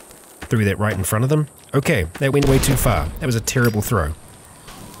 Threw that right in front of them. Okay, that went way too far. That was a terrible throw.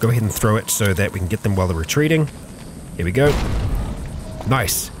 Go ahead and throw it so that we can get them while they're retreating. Here we go.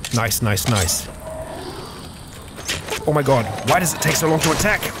 Nice. Nice, nice, nice. Oh my god, why does it take so long to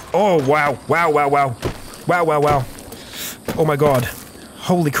attack? Oh, wow, wow, wow, wow. Wow, wow, wow. Oh my god.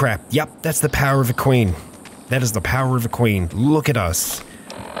 Holy crap. Yep, that's the power of a queen. That is the power of a queen. Look at us.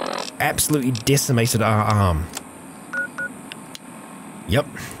 Absolutely decimated our arm. Yep,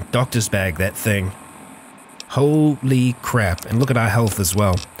 doctor's bag, that thing. Holy crap, and look at our health as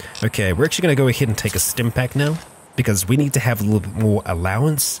well. Okay, we're actually going to go ahead and take a stim pack now, because we need to have a little bit more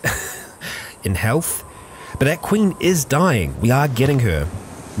allowance in health. But that queen is dying. We are getting her.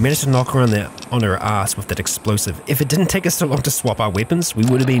 We managed to knock her on her ass with that explosive. If it didn't take us so long to swap our weapons, we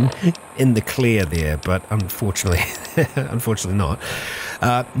would have been in the clear there, but unfortunately, unfortunately not.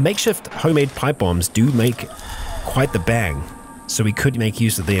 Makeshift homemade pipe bombs do make quite the bang, so we could make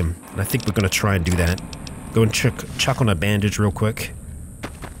use of them, and I think we're going to try and do that. Go and chuck on a bandage real quick.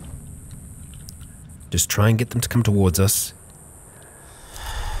 Just try and get them to come towards us.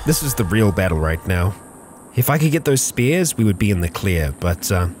 This is the real battle right now. If I could get those spears, we would be in the clear, but,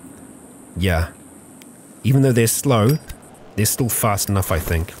 yeah. Even though they're slow, they're still fast enough, I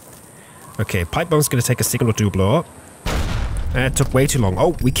think. Okay, pipe bomb's gonna take a second or two to blow up. It took way too long.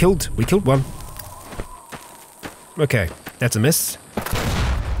 Oh, we killed one. Okay, that's a miss.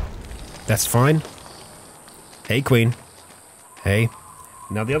 That's fine. Hey, queen. Hey.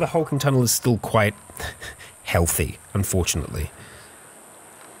 Now, the other hulking tunnel is still quite healthy, unfortunately.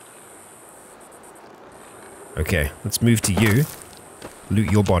 Okay, let's move to you.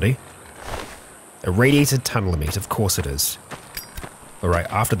 Loot your body. A radiated tunneler meat, of course it is. Alright,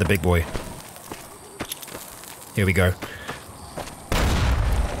 after the big boy. Here we go.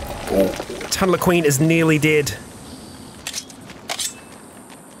 Oh, Tunneler Queen is nearly dead.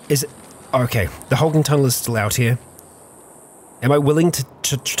 Is it? Okay, the hulking tunnel is still out here. Am I willing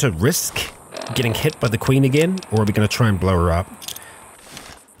to risk getting hit by the queen again? Or are we going to try and blow her up?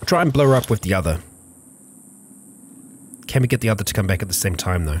 Try and blow her up with the other. Can we get the other to come back at the same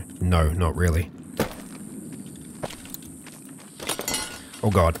time, though? No, not really.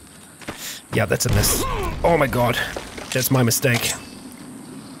 Oh, God. Yeah, that's a miss. Oh, my God. That's my mistake.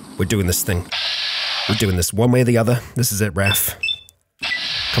 We're doing this thing. We're doing this one way or the other. This is it, Raph.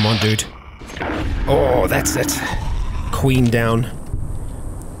 Come on, dude. Oh, that's it. Queen down.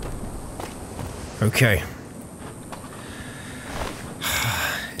 Okay.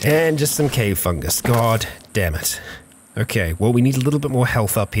 And just some cave fungus. God damn it. Okay, well, we need a little bit more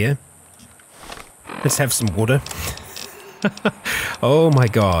health up here. Let's have some water. Oh my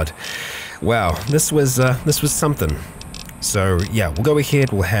god. Wow, this was something. So yeah, we'll go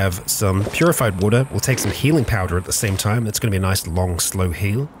ahead, we'll have some purified water, we'll take some healing powder at the same time. It's going to be a nice long slow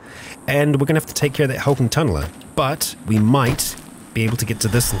heal. And we're going to have to take care of that hulking tunneler. But we might be able to get to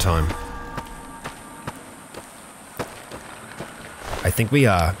this in time. I think we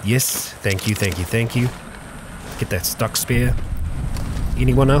are. Yes, thank you, thank you, thank you. Get that stuck spear.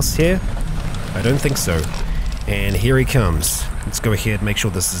 Anyone else here? I don't think so. And here he comes. Let's go ahead, make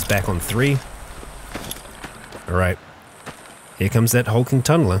sure this is back on 3. Alright. Here comes that hulking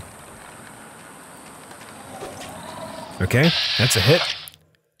tunneler. Okay, that's a hit.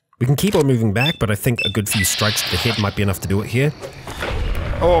 We can keep on moving back, but I think a good few strikes to the head might be enough to do it here.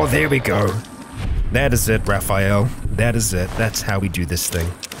 Oh, there we go. That is it, Raphael. That is it. That's how we do this thing.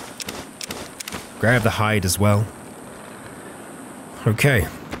 Grab the hide as well. Okay.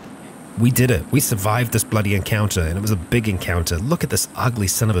 We did it. We survived this bloody encounter, and it was a big encounter. Look at this ugly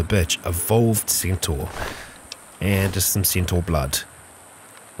son of a bitch. Evolved centaur. And just some centaur blood.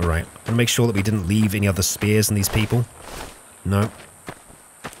 Alright. I'm gonna make sure that we didn't leave any other spears in these people. No.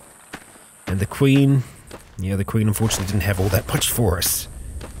 And the queen. Yeah, the queen unfortunately didn't have all that much for us.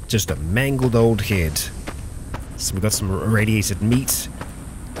 Just a mangled old head. So we got some irradiated meat.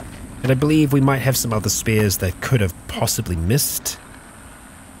 And I believe we might have some other spears that could have possibly missed.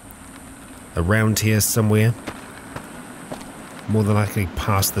 Around here somewhere. More than likely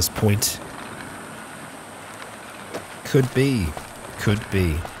past this point. Could be. Could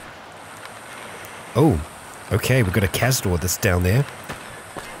be. Oh, okay, we've got a Castor that's down there.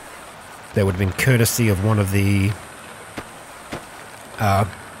 That would have been courtesy of one of the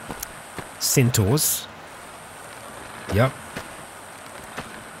centaurs. Yep.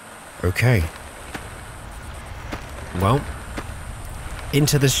 Okay. Well,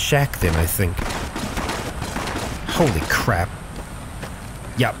 into the shack then, I think. Holy crap.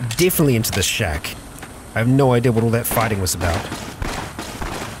 Yeah, definitely into the shack. I have no idea what all that fighting was about.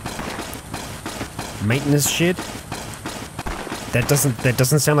 Maintenance shed? That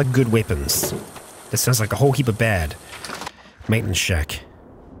doesn't sound like good weapons. That sounds like a whole heap of bad. Maintenance shack.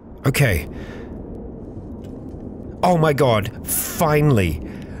 Okay. Oh my god. Finally.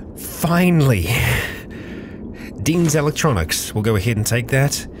 Finally. Dean's Electronics. We'll go ahead and take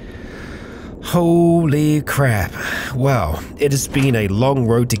that. Holy crap. Wow. It has been a long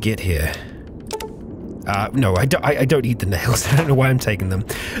road to get here. No, I don't need the nails. I don't know why I'm taking them.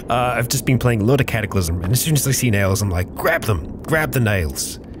 I've just been playing a lot of Cataclysm, and as soon as I see nails, I'm like, grab them! Grab the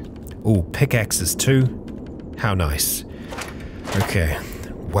nails! Ooh, pickaxes too. How nice. Okay.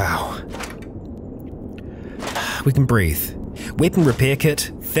 Wow. We can breathe. Weapon repair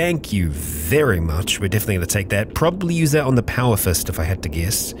kit. Thank you very much. We're definitely going to take that. Probably use that on the Power Fist if I had to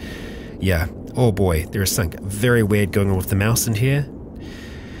guess. Yeah. Oh boy, there is something very weird going on with the mouse in here.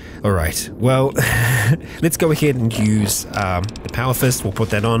 Alright, well, let's go ahead and use the Power Fist. We'll put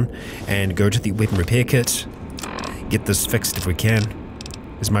that on and go to the weapon repair kit. Get this fixed if we can.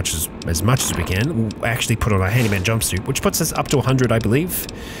 As much as we can. We'll actually put on our handyman jumpsuit, which puts us up to 100, I believe.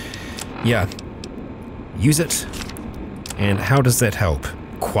 Yeah. Use it. And how does that help?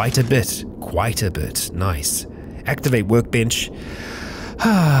 Quite a bit. Quite a bit. Nice. Activate workbench.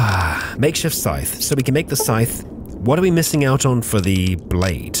 Makeshift scythe. So we can make the scythe. What are we missing out on for the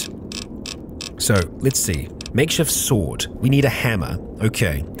blade? So, let's see. Makeshift sword. We need a hammer.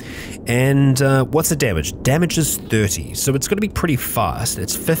 Okay. And what's the damage? Damage is 30. So it's going to be pretty fast.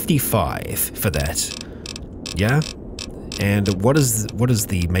 It's 55 for that. Yeah? And what is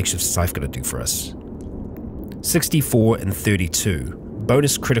the makeshift scythe going to do for us? 64 and 32.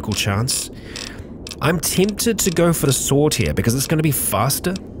 Bonus critical chance. I'm tempted to go for the sword here because it's going to be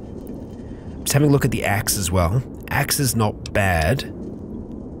faster. Just having a look at the axe as well. Axe is not bad.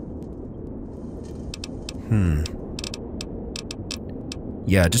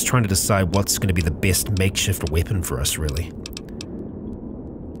 Yeah, just trying to decide what's going to be the best makeshift weapon for us, really.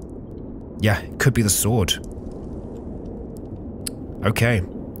 Yeah, it could be the sword. Okay,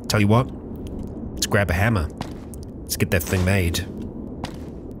 tell you what. Let's grab a hammer. Let's get that thing made.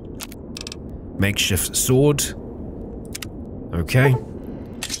 Makeshift sword. Okay.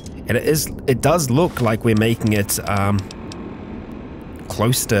 And it does look like we're making it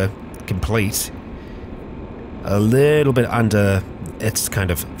close to complete. A little bit under its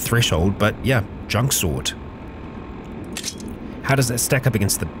kind of threshold, but yeah, junk sword. How does that stack up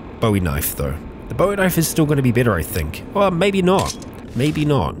against the Bowie knife, though? The Bowie knife is still going to be better, I think. Well, maybe not. Maybe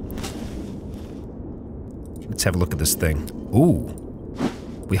not. Let's have a look at this thing. Ooh.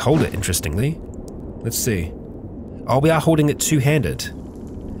 We hold it, interestingly. Let's see. Oh, we are holding it two-handed.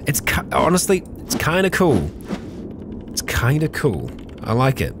 Honestly, it's kind of cool. It's kind of cool. I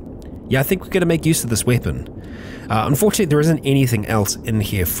like it. Yeah, I think we're going to make use of this weapon. Unfortunately, there isn't anything else in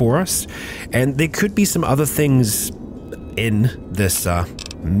here for us, and there could be some other things in this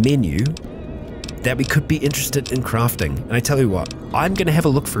menu that we could be interested in crafting. And I tell you what, I'm going to have a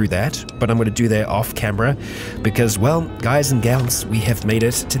look through that, but I'm going to do that off camera because, well, guys and gals, we have made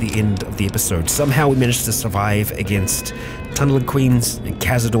it to the end of the episode. Somehow we managed to survive against tunneling queens and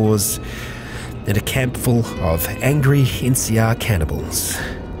cazadors and a camp full of angry NCR cannibals.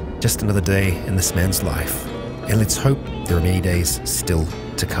 Just another day in this man's life. And let's hope there are many days still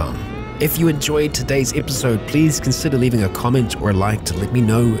to come. If you enjoyed today's episode, please consider leaving a comment or a like to let me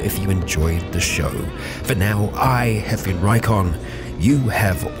know if you enjoyed the show. For now, I have been Rycon. You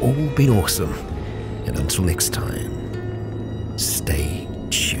have all been awesome. And until next time, stay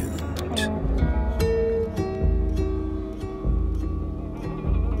tuned.